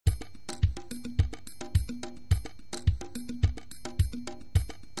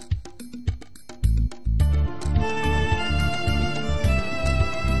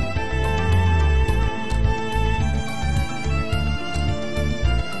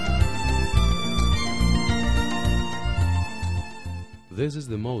This is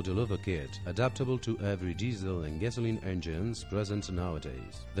the model of a kit adaptable to every diesel and gasoline engines present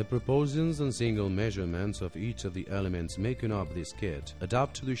nowadays. The proportions and single measurements of each of the elements making up this kit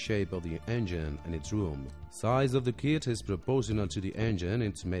adapt to the shape of the engine and its room. Size of the kit is proportional to the engine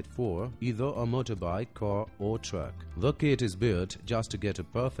it's made for, either a motorbike, car or truck. The kit is built just to get a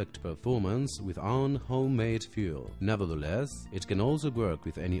perfect performance with own homemade fuel. Nevertheless, it can also work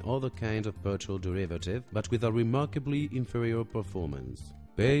with any other kind of petrol derivative, but with a remarkably inferior performance.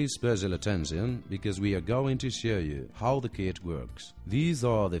 Pay special attention because we are going to show you how the kit works. These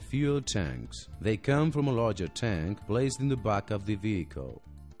are the fuel tanks. They come from a larger tank placed in the back of the vehicle.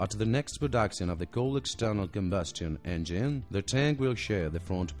 At the next production of the cold external combustion engine, the tank will share the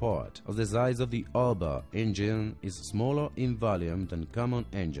front part, as the size of the Alba engine is smaller in volume than common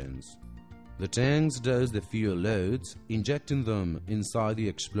engines. The tanks dose the fuel loads, injecting them inside the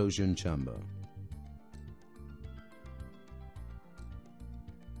explosion chamber.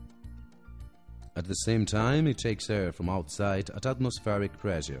 At the same time, it takes air from outside at atmospheric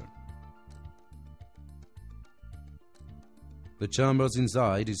pressure. The chamber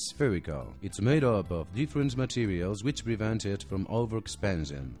inside is spherical. It's made up of different materials which prevent it from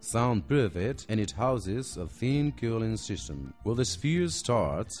overexpansion, soundproof it, and it houses a thin cooling system. When the sphere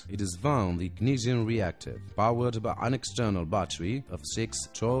starts, it is found the ignition reactive, powered by an external battery of 6,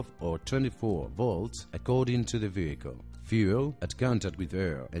 12 or 24 volts according to the vehicle. Fuel, at contact with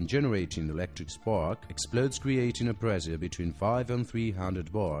air and generating electric spark, explodes, creating a pressure between 5 and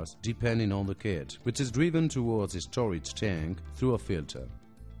 300 bars depending on the kit, which is driven towards a storage tank through a filter.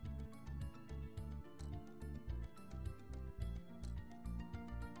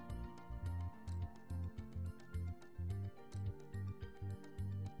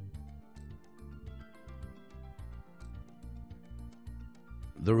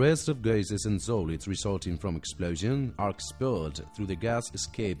 The rest of gases and solids resulting from explosion are expelled through the gas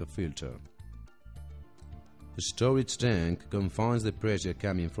escape filter. The storage tank confines the pressure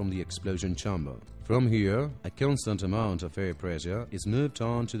coming from the explosion chamber. From here, a constant amount of air pressure is moved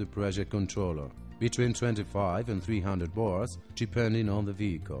on to the pressure controller, between 25 and 300 bars depending on the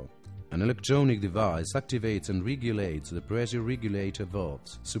vehicle. An electronic device activates and regulates the pressure regulator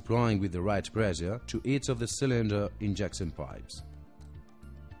valves, supplying with the right pressure to each of the cylinder injection pipes.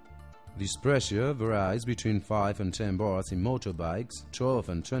 This pressure varies between 5 and 10 bars in motorbikes, 12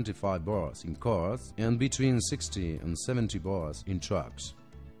 and 25 bars in cars, and between 60 and 70 bars in trucks.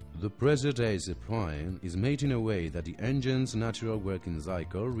 The pressure they is applying is made in a way that the engine's natural working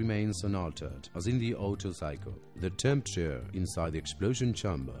cycle remains unaltered, as in the Otto cycle. The temperature inside the explosion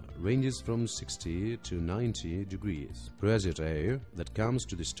chamber ranges from 60 to 90 degrees. Pressured air that comes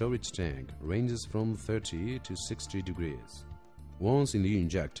to the storage tank ranges from 30 to 60 degrees. Once in the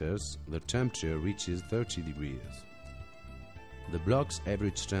injectors, the temperature reaches 30 degrees. The block's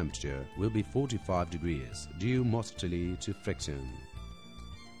average temperature will be 45 degrees, due mostly to friction.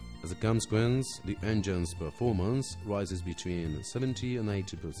 As a consequence, the engine's performance rises between 70 and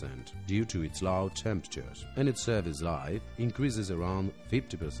 80% due to its low temperatures, and its service life increases around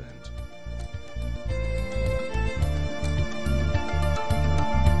 50%.